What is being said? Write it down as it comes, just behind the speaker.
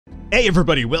Hey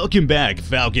everybody, welcome back,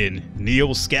 Falcon,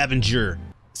 NEO Scavenger.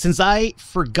 Since I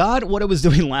forgot what I was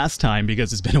doing last time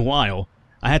because it's been a while,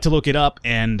 I had to look it up,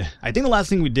 and I think the last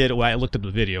thing we did, well, I looked up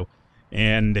the video,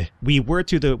 and we were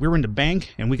in the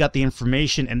bank, and we got the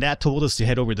information, and that told us to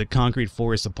head over to the Concrete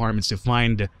Forest Apartments to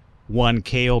find one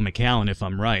K.O. McAllen, if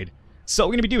I'm right. So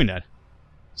we're gonna be doing that.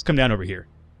 Let's come down over here.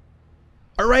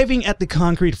 Arriving at the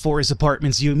Concrete Forest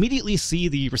Apartments, you immediately see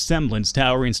the resemblance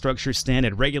towering structures stand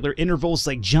at regular intervals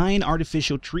like giant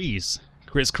artificial trees.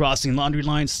 Crisscrossing laundry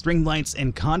lines, string lights,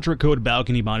 and contra-code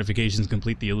balcony modifications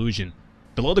complete the illusion.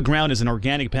 Below the ground is an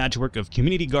organic patchwork of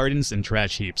community gardens and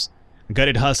trash heaps. A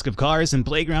gutted husk of cars and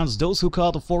playgrounds, those who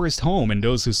call the forest home and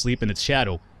those who sleep in its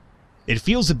shadow. It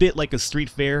feels a bit like a street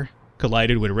fair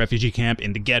collided with a refugee camp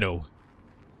in the ghetto.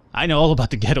 I know all about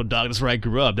the ghetto, dog. That's where I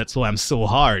grew up. That's why I'm so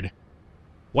hard.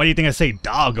 Why do you think I say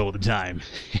dog all the time?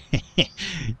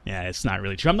 Yeah, it's not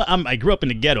really true. I grew up in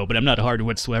the ghetto, but I'm not hard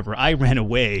whatsoever. I ran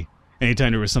away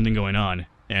anytime there was something going on.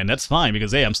 And that's fine,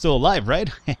 because, hey, I'm still alive, right?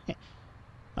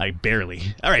 Like,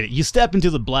 barely. Alright, you step into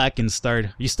the black and start...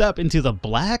 You step into the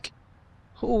black?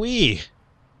 Hoo-wee.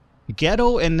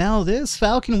 Ghetto and now this?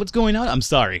 Falcon, what's going on? I'm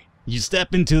sorry. You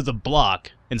step into the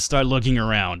block and start looking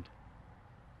around.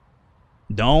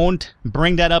 Don't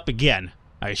bring that up again.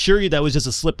 I assure you that was just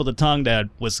a slip of the tongue that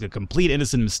was a complete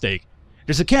innocent mistake.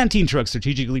 There's a canteen truck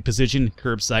strategically positioned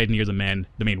curbside near the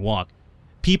main walk.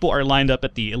 People are lined up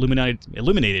at the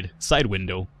illuminated side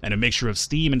window, and a mixture of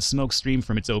steam and smoke stream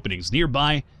from its openings.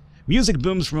 Nearby, music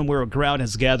booms from where a crowd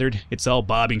has gathered. It's all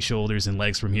bobbing shoulders and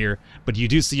legs from here, but you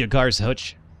do see a car's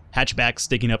hatchback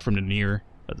sticking up from the near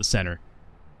of the center.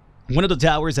 One of the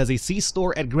towers has a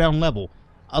C-store at ground level.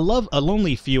 A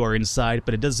lonely few are inside,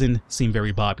 but it doesn't seem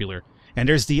very popular. And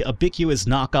there's the ubiquitous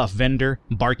knockoff vendor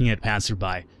barking at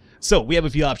passerby. So, we have a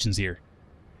few options here.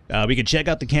 We could check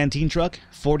out the canteen truck.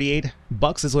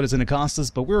 $48 is what it's going to cost us,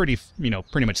 but we're already,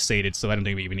 pretty much sated, so I don't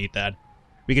think we even need that.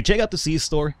 We could check out the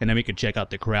C-store, and then we could check out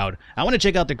the crowd. I want to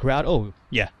check out the crowd. Oh,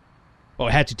 yeah. Oh,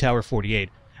 I had to Tower 48.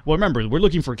 Well, remember, we're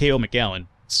looking for K.O. McAllen.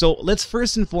 So, let's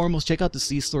first and foremost check out the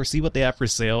C-store, see what they have for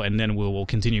sale, and then we'll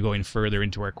continue going further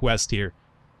into our quest here.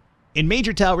 In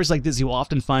major towers like this, you'll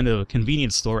often find a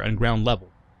convenience store on ground level.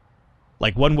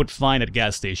 Like one would find at a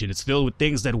gas station. It's filled with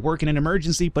things that work in an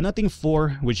emergency, but nothing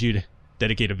for which you'd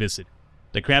dedicate a visit.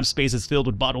 The cramped space is filled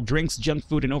with bottled drinks, junk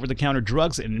food, and over-the-counter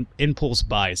drugs, and impulse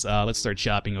buys. Let's start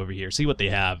shopping over here, see what they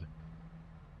have.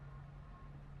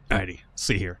 Alrighty,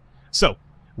 see here. So,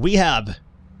 we have,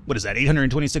 what is that,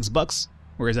 826 bucks?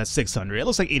 Or is that 600? It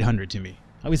looks like 800 to me.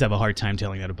 I always have a hard time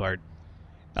telling that apart.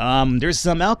 There's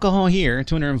some alcohol here,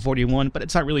 241, but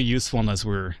it's not really useful unless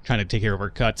we're trying to take care of our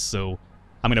cuts, so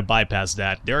I'm going to bypass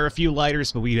that. There are a few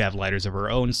lighters, but we have lighters of our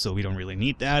own, so we don't really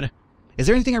need that. Is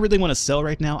there anything I really want to sell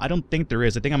right now? I don't think there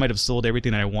is. I think I might have sold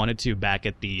everything that I wanted to back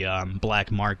at the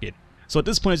black market. So at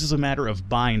this point, it's just a matter of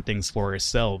buying things for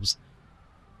ourselves.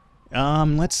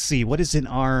 Let's see. What is in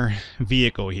our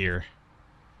vehicle here?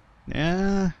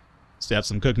 Yeah, so I have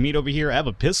some cooked meat over here. I have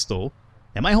a pistol.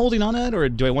 Am I holding on to that, or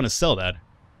do I want to sell that?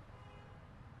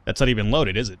 That's not even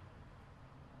loaded, is it?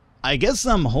 I guess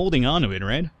I'm holding on to it,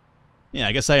 right? Yeah,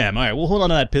 I guess I am. Alright, we'll hold on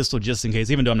to that pistol just in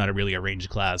case, even though I'm not really a ranged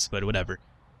class, but whatever.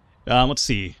 Let's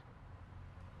see.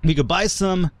 We could buy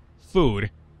some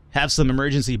food, have some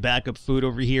emergency backup food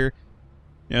over here.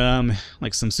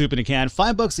 Like some soup in a can.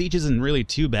 $5 each isn't really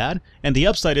too bad, and the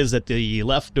upside is that the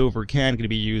leftover can can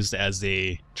be used as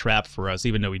a trap for us,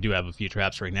 even though we do have a few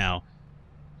traps right now.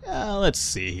 Let's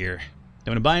see here.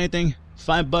 Don't want to buy anything?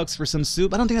 $5 for some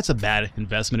soup? I don't think that's a bad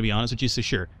investment, to be honest with you, so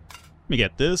sure. Let me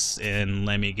get this, and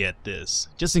let me get this.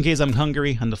 Just in case I'm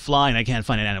hungry on the fly and I can't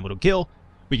find an animal to kill,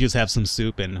 we just have some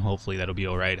soup, and hopefully that'll be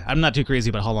alright. I'm not too crazy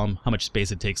about how much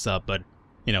space it takes up, but,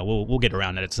 we'll get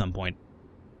around that at some point.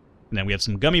 And then we have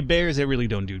some gummy bears. They really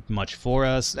don't do much for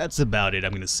us. That's about it,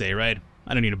 I'm going to say, right?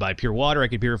 I don't need to buy pure water. I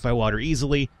can purify water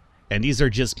easily. And these are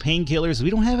just painkillers. We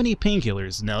don't have any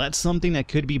painkillers. Now, that's something that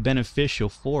could be beneficial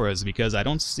for us because I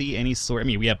don't see any sort... I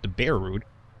mean, we have the bear root,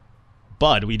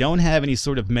 but we don't have any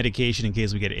sort of medication in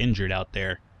case we get injured out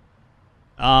there.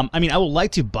 I mean, I would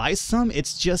like to buy some.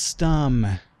 It's just,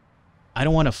 I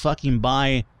don't want to fucking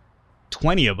buy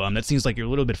 20 of them. That seems like you're a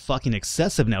little bit fucking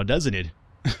excessive now, doesn't it?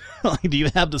 Like, do you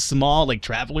have the small, like,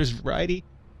 traveler's variety?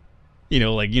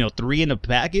 3 in a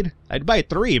packet? I'd buy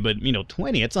 3, but,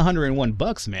 20, it's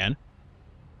 $101, man.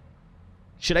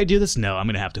 Should I do this? No, I'm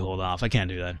going to have to hold off. I can't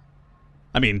do that.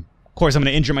 I mean, of course, I'm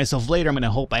going to injure myself later. I'm going to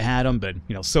hope I had them, but,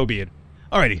 so be it.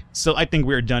 Alrighty, so I think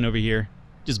we're done over here.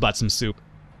 Just bought some soup.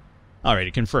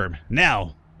 Alrighty, confirm.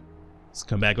 Now, let's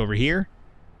come back over here.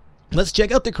 Let's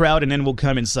check out the crowd, and then we'll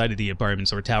come inside of the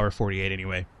apartments, or Tower 48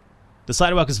 anyway. The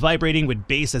sidewalk is vibrating with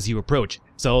bass as you approach.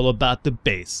 It's all about the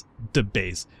bass. The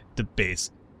bass. The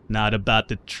bass. Not about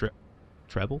the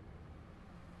treble?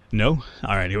 No?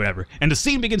 Alrighty, whatever. And the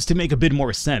scene begins to make a bit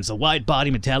more sense. A wide-body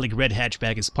metallic red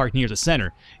hatchback is parked near the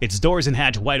center. Its doors and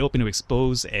hatch wide open to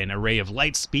expose an array of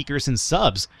lights, speakers, and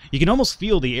subs. You can almost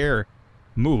feel the air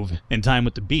move in time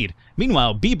with the beat.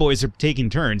 Meanwhile, b-boys are taking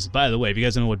turns. By the way, if you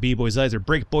guys don't know what b-boys are, they're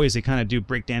break boys. They kind of do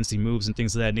breakdancing moves and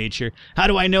things of that nature. How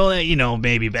do I know that? You know,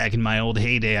 maybe back in my old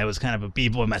heyday, I was kind of a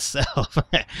b-boy myself.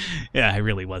 Yeah, I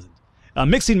really wasn't.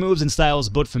 Mixing moves and styles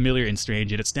both familiar and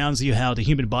strange. It astounds you how the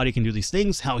human body can do these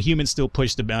things, how humans still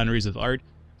push the boundaries of art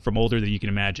from older than you can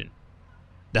imagine.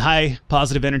 The high,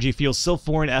 positive energy feels so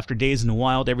foreign after days in the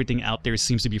wild. Everything out there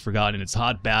seems to be forgotten in its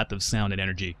hot bath of sound and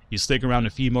energy. You stick around a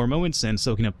few more moments and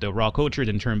soaking up the raw culture,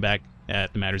 then turn back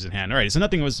at the matters at hand. Alright, so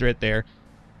nothing was right there.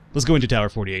 Let's go into Tower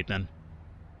 48 then.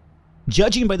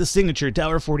 Judging by the signature,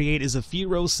 Tower 48 is a few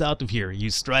rows south of here. You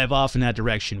strive off in that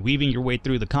direction, weaving your way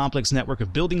through the complex network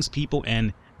of buildings, people,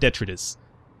 and detritus.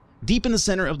 Deep in the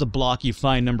center of the block, you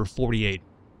find number 48.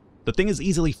 The thing is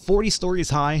easily 40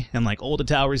 stories high, and like all the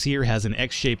towers here, has an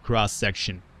X-shaped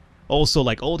cross-section. Also,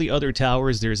 like all the other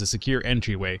towers, there is a secure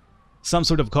entryway. Some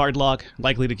sort of card lock,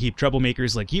 likely to keep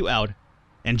troublemakers like you out.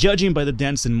 And judging by the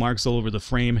dents and marks all over the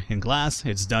frame and glass,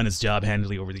 it's done its job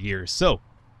handily over the years. So,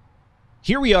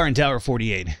 here we are in Tower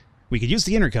 48. We could use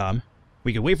the intercom.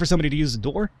 We could wait for somebody to use the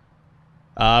door.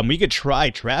 We could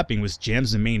try trapping, which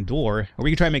jams the main door. Or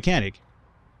we could try mechanic.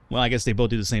 Well, I guess they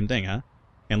both do the same thing, huh?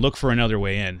 And look for another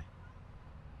way in.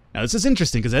 Now, this is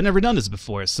interesting, because I've never done this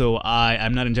before, so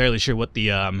I'm not entirely sure what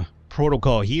the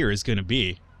protocol here is going to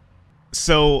be.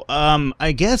 So,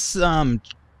 I guess I'm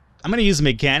going to use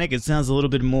mechanic. It sounds a little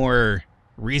bit more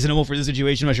reasonable for the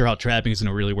situation. I'm not sure how trapping is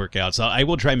going to really work out, so I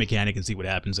will try mechanic and see what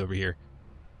happens over here.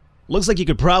 Looks like you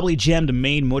could probably jam the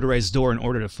main motorized door in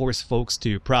order to force folks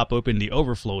to prop open the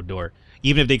overflow door.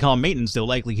 Even if they call maintenance, they'll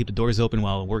likely keep the doors open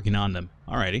while working on them.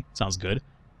 Alrighty, sounds good.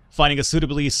 Finding a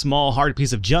suitably small, hard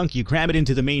piece of junk, you cram it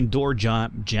into the main door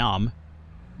jam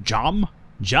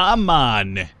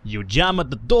on! You jam at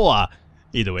the door!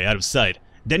 Either way, out of sight.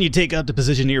 Then you take up the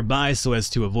position nearby so as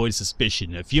to avoid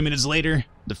suspicion. A few minutes later,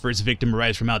 the first victim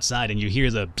arrives from outside and you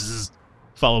hear the bzzz,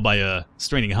 followed by a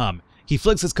straining hum. He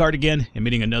flicks his card again,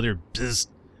 emitting another bzzz,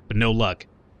 but no luck.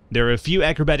 There are a few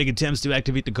acrobatic attempts to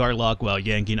activate the card lock while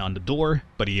yanking on the door,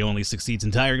 but he only succeeds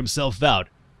in tiring himself out.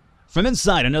 From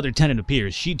inside, another tenant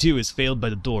appears. She too is failed by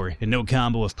the door, and no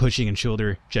combo of pushing and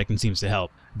shoulder checking seems to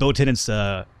help. Both tenants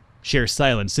share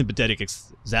silent, sympathetic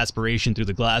exasperation through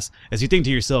the glass as you think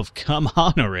to yourself, come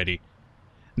on already.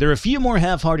 There are a few more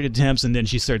half-hearted attempts, and then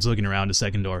she starts looking around the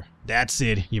second door. That's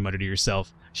it, you mutter to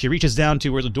yourself. She reaches down to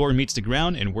where the door meets the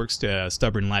ground and works to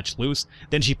stubborn latch loose.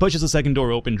 Then she pushes the second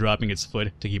door open, dropping its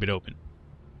foot to keep it open.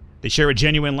 They share a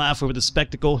genuine laugh over the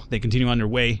spectacle. They continue on their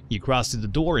way. You cross to the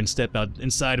door and step out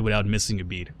inside without missing a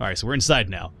beat. Alright, so we're inside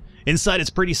now. Inside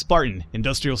it's pretty Spartan.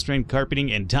 Industrial strength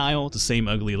carpeting and tile, the same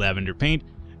ugly lavender paint.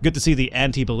 Good to see the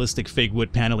anti-ballistic fake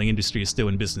wood paneling industry is still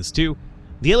in business too.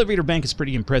 The elevator bank is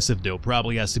pretty impressive though,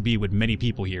 probably has to be with many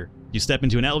people here. You step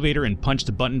into an elevator and punch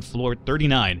the button floor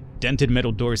 39. Dented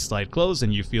metal doors slide closed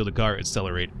and you feel the car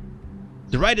accelerate.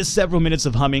 The ride is several minutes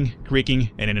of humming,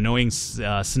 creaking, and an annoying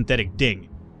synthetic ding.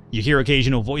 You hear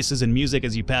occasional voices and music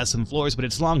as you pass some floors, but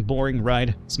it's a long, boring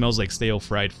ride. Smells like stale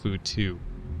fried food too.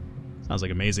 Sounds like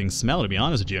amazing smell, to be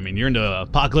honest with you. I mean, you're in the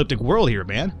apocalyptic world here,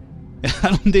 man. I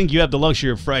don't think you have the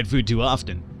luxury of fried food too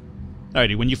often.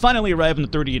 Alrighty, when you finally arrive on the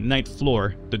 39th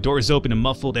floor, the doors open and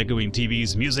muffled echoing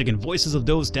TVs, music, and voices of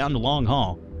those down the long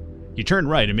hall. You turn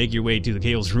right and make your way to the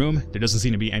Kale's room. There doesn't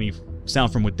seem to be any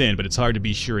sound from within, but it's hard to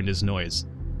be sure in this noise.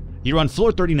 You're on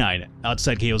floor 39,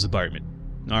 outside Kale's apartment.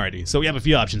 Alrighty, so we have a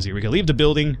few options here. We could leave the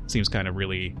building, seems kind of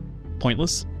really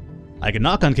pointless. I could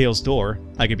knock on Kale's door,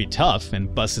 I could be tough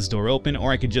and bust his door open,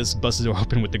 or I could just bust his door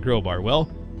open with the crowbar.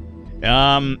 Well,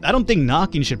 I don't think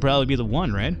knocking should probably be the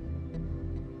one, right?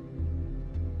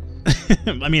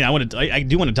 I mean, I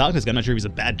do want to talk to this guy. I'm not sure if he's a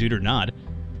bad dude or not.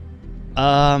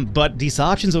 But these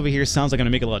options over here sounds like I'm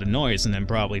gonna make a lot of noise and then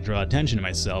probably draw attention to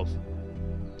myself.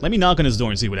 Let me knock on his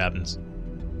door and see what happens.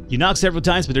 You knock several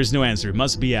times, but there's no answer. It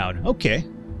must be out. Okay.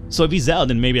 So if he's out,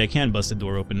 then maybe I can bust the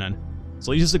door open then.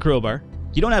 So I use the crowbar.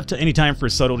 You don't have any time for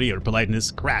subtlety or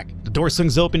politeness. Crack. The door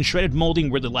swings open, shredded molding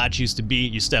where the latch used to be.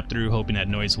 You step through, hoping that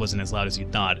noise wasn't as loud as you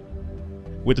thought.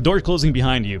 With the door closing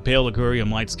behind you, pale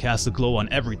aquarium lights cast a glow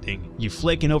on everything. You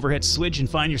flick an overhead switch and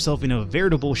find yourself in a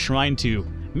veritable shrine to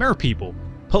merpeople,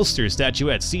 posters,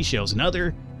 statuettes, seashells, and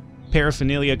other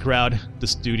paraphernalia crowd the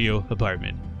studio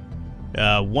apartment.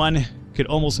 One could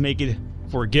almost make it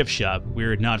for a gift shop,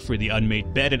 were it not for the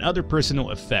unmade bed and other personal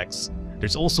effects.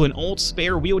 There's also an old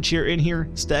spare wheelchair in here,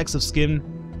 stacks of skin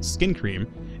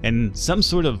cream, and some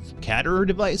sort of caterer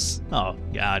device? Oh,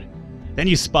 God. Then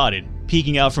you spotted,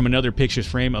 peeking out from another picture's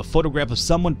frame, a photograph of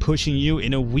someone pushing you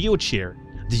in a wheelchair.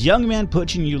 The young man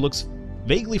pushing you looks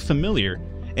vaguely familiar,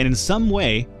 and in some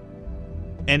way,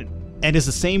 and is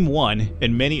the same one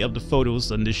in many of the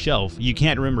photos on this shelf. You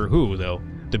can't remember who, though.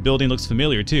 The building looks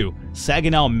familiar, too.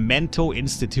 Saginaw Mental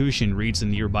Institution reads a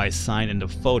nearby sign in the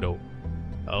photo.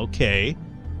 Okay.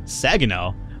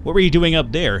 Saginaw? What were you doing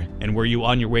up there, and were you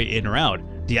on your way in or out?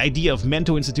 The idea of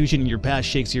mental institution in your past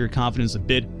shakes your confidence a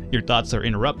bit. Your thoughts are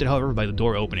interrupted, however, by the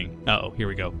door opening. Uh-oh, here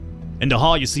we go. In the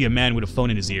hall, you see a man with a phone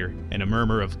in his ear, and a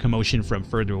murmur of commotion from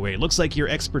further away. It looks like your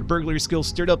expert burglary skills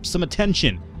stirred up some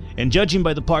attention, and judging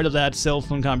by the part of that cell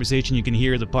phone conversation, you can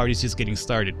hear the party's just getting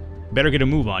started. Better get a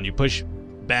move on. You push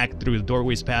back through the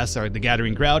doorways past the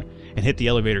gathering crowd, and hit the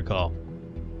elevator call.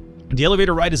 The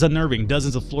elevator ride is unnerving.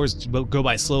 Dozens of floors go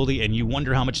by slowly, and you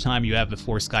wonder how much time you have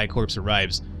before SkyCorp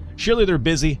arrives. Surely they're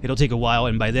busy, it'll take a while,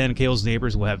 and by then Kale's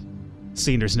neighbors will have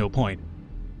seen there's no point.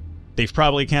 They've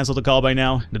probably canceled the call by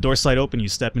now. The doors slide open, you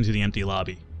step into the empty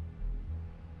lobby.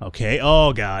 Okay,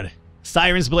 oh god.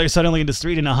 Sirens blare suddenly in the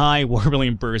street in a high,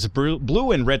 warbling burst.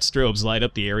 Blue and red strobes light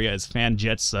up the area as fan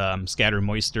jets scatter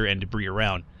moisture and debris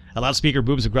around. A loudspeaker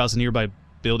booms across the nearby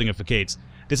building and vacates.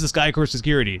 This is SkyCorp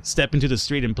security. Step into the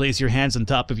street and place your hands on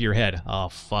top of your head. Oh,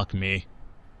 fuck me.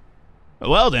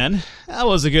 Well then, that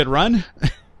was a good run.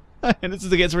 And this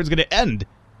is, I guess, where it's gonna end.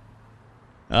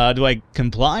 Do I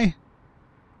comply?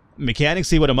 Mechanics,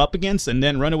 see what I'm up against, and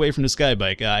then run away from the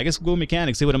skybike. I guess we'll go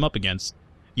mechanics, see what I'm up against.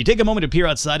 You take a moment to peer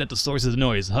outside at the source of the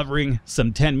noise. Hovering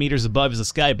some 10 meters above is a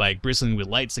skybike, bristling with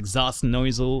lights, exhaust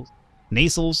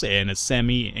nasals, and a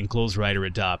semi-enclosed rider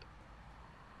atop.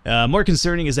 More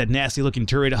concerning is that nasty-looking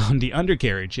turret on the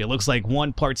undercarriage. It looks like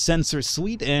one part sensor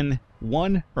suite and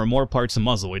one or more parts of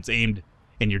muzzle. It's aimed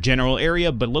in your general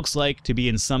area, but looks like to be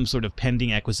in some sort of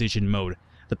pending acquisition mode.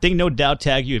 The thing no doubt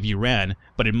tag you if you ran,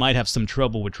 but it might have some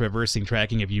trouble with traversing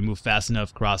tracking if you move fast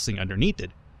enough crossing underneath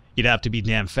it. You'd have to be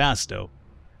damn fast, though.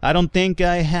 I don't think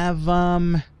I have,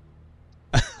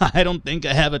 I don't think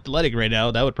I have athletic right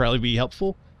now. That would probably be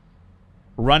helpful.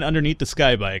 Run underneath the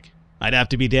skybike. I'd have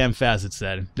to be damn fast, it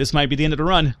said. This might be the end of the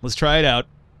run. Let's try it out.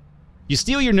 You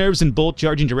steel your nerves and bolt,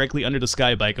 charging directly under the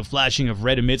skybike. A flashing of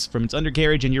red emits from its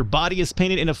undercarriage, and your body is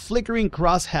painted in a flickering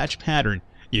crosshatch pattern.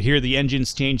 You hear the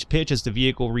engines change pitch as the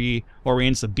vehicle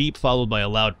reorients, a beep followed by a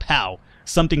loud pow.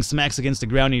 Something smacks against the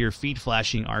ground near your feet,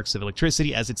 flashing arcs of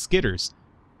electricity as it skitters.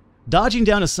 Dodging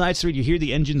down a side street, you hear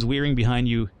the engines whirring behind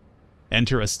you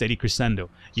enter a steady crescendo.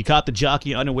 You caught the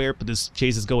jockey unaware, but this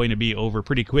chase is going to be over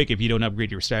pretty quick if you don't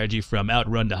upgrade your strategy from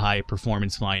outrun to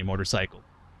high-performance flying motorcycle.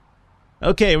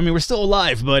 Okay, I mean, we're still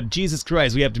alive, but Jesus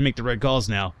Christ, we have to make the right calls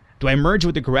now. Do I merge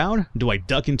with the crowd? Do I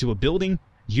duck into a building?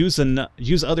 Use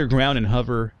other ground and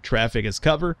hover traffic as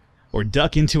cover? Or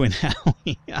duck into an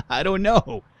alley? I don't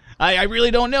know. I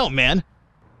really don't know, man.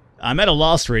 I'm at a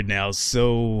loss right now,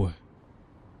 so...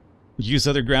 use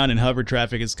other ground and hover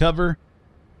traffic as cover.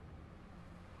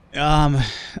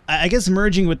 I guess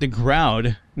merging with the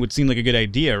crowd would seem like a good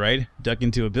idea, right? Duck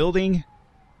into a building.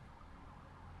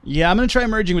 Yeah, I'm gonna try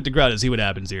merging with the crowd and see what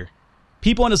happens here.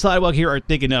 People on the sidewalk here are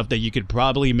thick enough that you could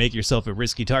probably make yourself a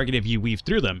risky target if you weave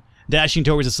through them. Dashing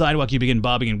towards the sidewalk, you begin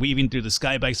bobbing and weaving through the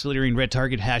skybike's flittering red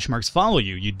target hash marks follow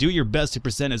you. You do your best to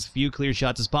present as few clear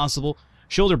shots as possible,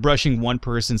 shoulder brushing one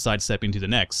person, sidestepping to the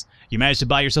next. You manage to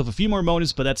buy yourself a few more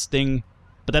moments, but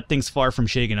that thing's far from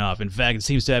shaken off. In fact, it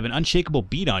seems to have an unshakable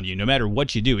beat on you, no matter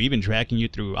what you do, even tracking you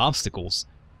through obstacles.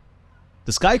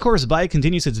 The SkyCorp's bike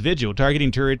continues its vigil,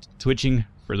 targeting turret, twitching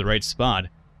for the right spot.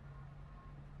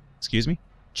 Excuse me?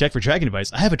 Check for tracking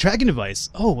device. I have a tracking device.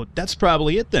 Oh, that's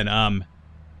probably it then.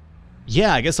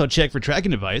 Yeah, I guess I'll check for tracking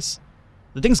device.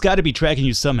 The thing's got to be tracking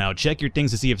you somehow. Check your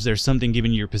things to see if there's something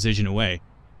giving your position away.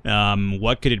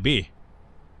 What could it be?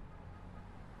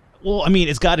 Well, I mean,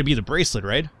 it's got to be the bracelet,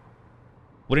 right?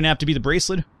 Wouldn't it have to be the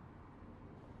bracelet?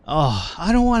 Oh,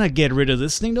 I don't want to get rid of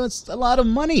this thing, though. It's a lot of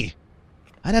money.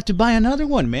 I'd have to buy another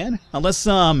one, man. Unless,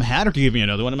 Hatter can give me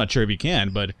another one. I'm not sure if he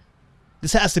can, but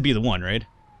this has to be the one, right?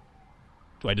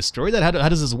 Do I destroy that? How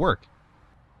does this work?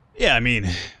 Yeah, I mean,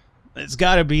 it's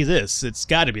gotta be this. It's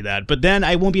gotta be that. But then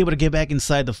I won't be able to get back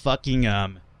inside the fucking,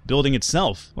 building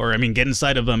itself. Or, I mean, get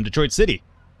inside of, Detroit City.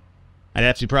 I'd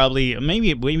have to probably,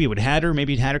 maybe with Hatter,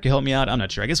 maybe Hatter could help me out. I'm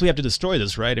not sure. I guess we have to destroy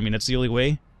this, right? I mean, that's the only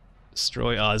way.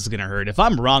 Destroy, oh, this is gonna hurt. If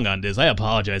I'm wrong on this, I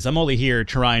apologize. I'm only here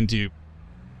trying to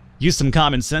use some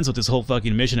common sense with this whole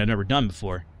fucking mission I've never done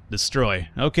before. Destroy.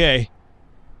 Okay.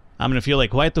 I'm gonna feel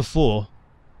like quite the fool.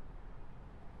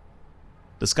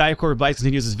 The Skycore bike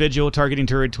continues its vigil, targeting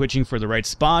turret, twitching for the right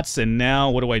spots, and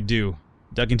now what do?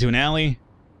 Duck into an alley?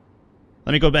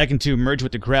 Let me go back into merge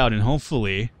with the crowd, and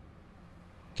hopefully...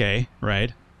 Okay,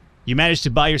 right. You managed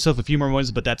to buy yourself a few more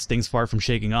ones, but that sting's far from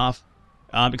shaking off.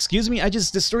 Excuse me, I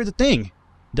just destroyed the thing.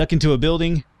 Duck into a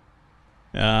building.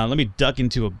 Let me duck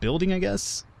into a building, I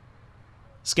guess?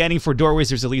 Scanning for doorways,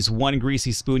 there's at least one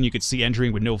greasy spoon you could see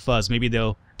entering with no fuzz. Maybe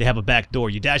they have a back door.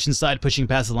 You dash inside, pushing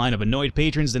past the line of annoyed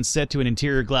patrons, then set to an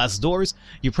interior glass doors.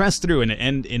 You press through and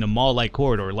end in a mall-like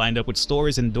corridor, lined up with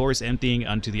stores and doors emptying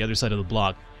onto the other side of the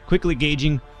block. Quickly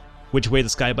gauging which way the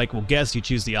skybike will guess, you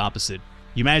choose the opposite.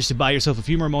 You manage to buy yourself a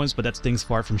few more moments, but that thing's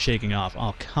far from shaking off.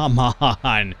 Oh, come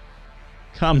on.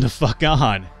 Come the fuck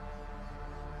on.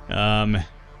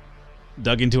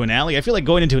 Dug into an alley? I feel like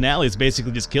going into an alley is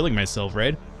basically just killing myself,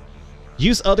 right?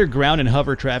 Use other ground and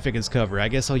hover traffic as cover. I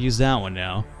guess I'll use that one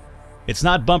now. It's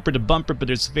not bumper to bumper, but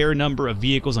there's a fair number of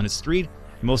vehicles on the street.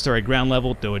 Most are at ground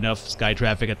level, though enough sky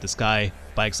traffic at the sky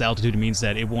bike's altitude means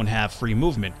that it won't have free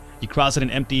movement. You cross at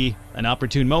an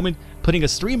opportune moment, putting a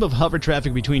stream of hover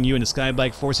traffic between you and the sky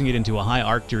bike, forcing it into a high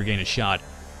arc to regain a shot.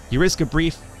 You risk a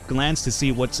brief glance to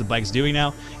see what the bike's doing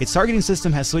now. Its targeting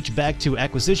system has switched back to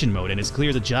acquisition mode, and it's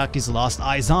clear the jockey's lost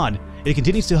eyes on. It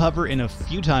continues to hover in a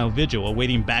futile vigil,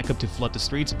 awaiting backup to flood the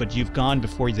streets, but you've gone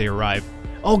before they arrive.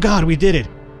 Oh god, we did it!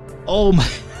 Oh my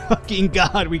fucking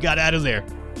god, we got out of there!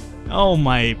 Oh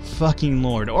my fucking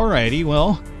lord. Alrighty,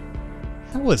 well,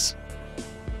 that was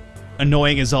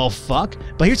annoying as all fuck.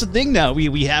 But here's the thing now,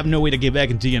 we have no way to get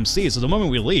back in DMC, so the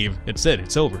moment we leave, it's it,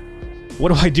 it's over. What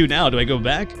do I do now? Do I go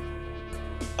back?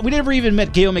 We never even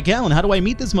met Gail McAllen. How do I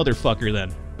meet this motherfucker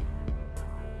then?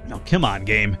 Oh, come on,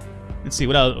 game. Let's see,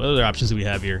 what other options do we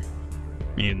have here?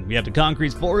 I mean, we have the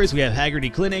Concrete Forest, we have Haggerty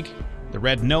Clinic, the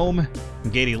Red Gnome,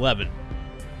 and Gate 11.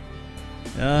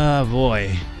 Oh,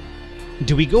 boy.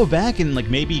 Do we go back and, like,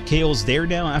 maybe Kale's there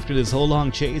now after this whole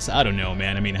long chase? I don't know,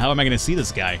 man. I mean, how am I going to see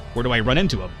this guy? Where do I run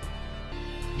into him?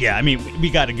 Yeah, I mean, we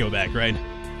got to go back, right?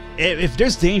 If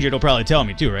there's danger, it'll probably tell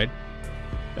me, too, right?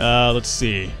 Let's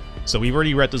see. So we've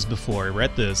already read this before.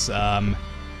 Read this.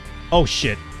 Oh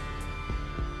shit.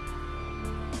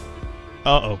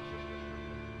 Uh-oh.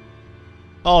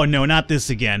 Oh no, not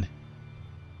this again.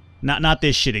 Not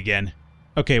this shit again.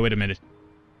 Okay, wait a minute.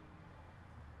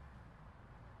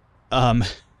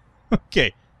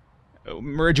 Okay.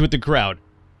 Merge with the crowd.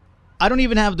 I don't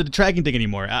even have the tracking thing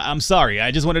anymore. I'm sorry. I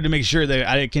just wanted to make sure that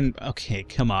I can... Okay,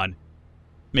 come on.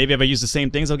 Maybe if I use the same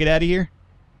things, I'll get out of here?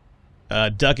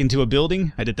 Duck into a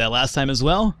building. I did that last time as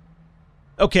well.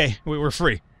 Okay, we're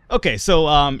free. Okay,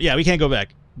 so, yeah, we can't go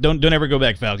back. Don't ever go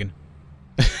back, Falcon.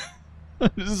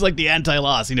 This is like the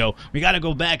anti-loss, you know. We gotta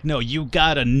go back. No, you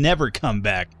gotta never come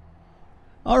back.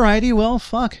 Alrighty, well,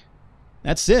 fuck.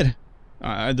 That's it.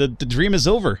 The dream is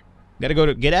over.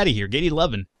 Gotta get out of here. Gate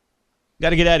 11.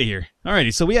 Gotta get out of here.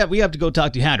 Alrighty, so we have to go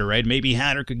talk to Hatter, right? Maybe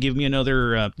Hatter could give me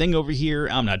another thing over here.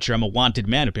 I'm not sure. I'm a wanted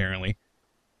man, apparently.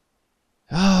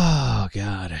 Oh,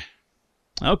 God.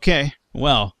 Okay,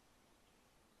 well.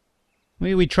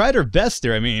 We tried our best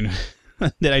there, I mean.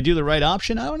 Did I do the right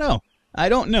option? I don't know. I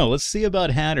don't know. Let's see about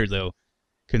Hatter, though.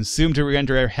 Consume to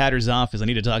re-enter Hatter's office. I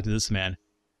need to talk to this man.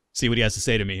 See what he has to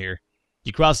say to me here.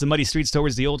 You cross the muddy streets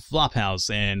towards the old flop house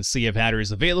and see if Hatter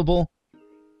is available.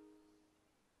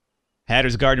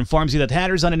 Hatter's guard informs you that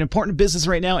Hatter's on an important business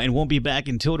right now and won't be back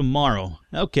until tomorrow.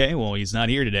 Okay, well, he's not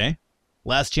here today.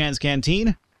 Last Chance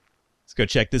Canteen? Let's go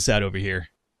check this out over here.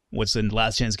 What's in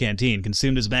Last Chance Canteen?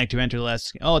 Consumed his bag to enter the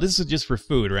last... Oh, this is just for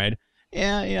food, right?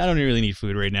 Yeah, I don't really need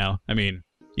food right now. I mean,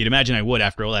 you'd imagine I would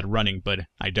after all that running, but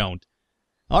I don't.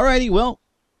 Alrighty, well,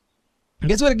 I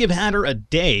guess we gotta give Hatter a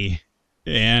day.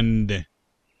 And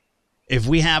if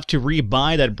we have to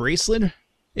rebuy that bracelet,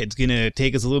 it's gonna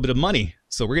take us a little bit of money.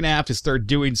 So we're gonna have to start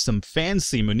doing some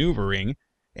fancy maneuvering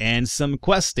and some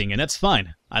questing, and that's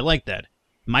fine. I like that.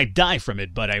 Might die from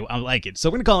it, but I like it. So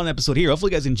we're going to call it an episode here.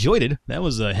 Hopefully you guys enjoyed it. That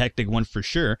was a hectic one for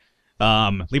sure.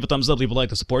 Leave a thumbs up, leave a like.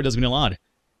 The support does mean a lot.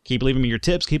 Keep leaving me your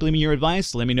tips, keep leaving me your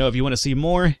advice. Let me know if you want to see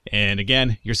more. And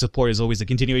again, your support is always a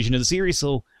continuation of the series,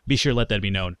 so be sure to let that be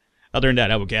known. Other than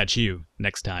that, I will catch you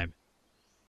next time.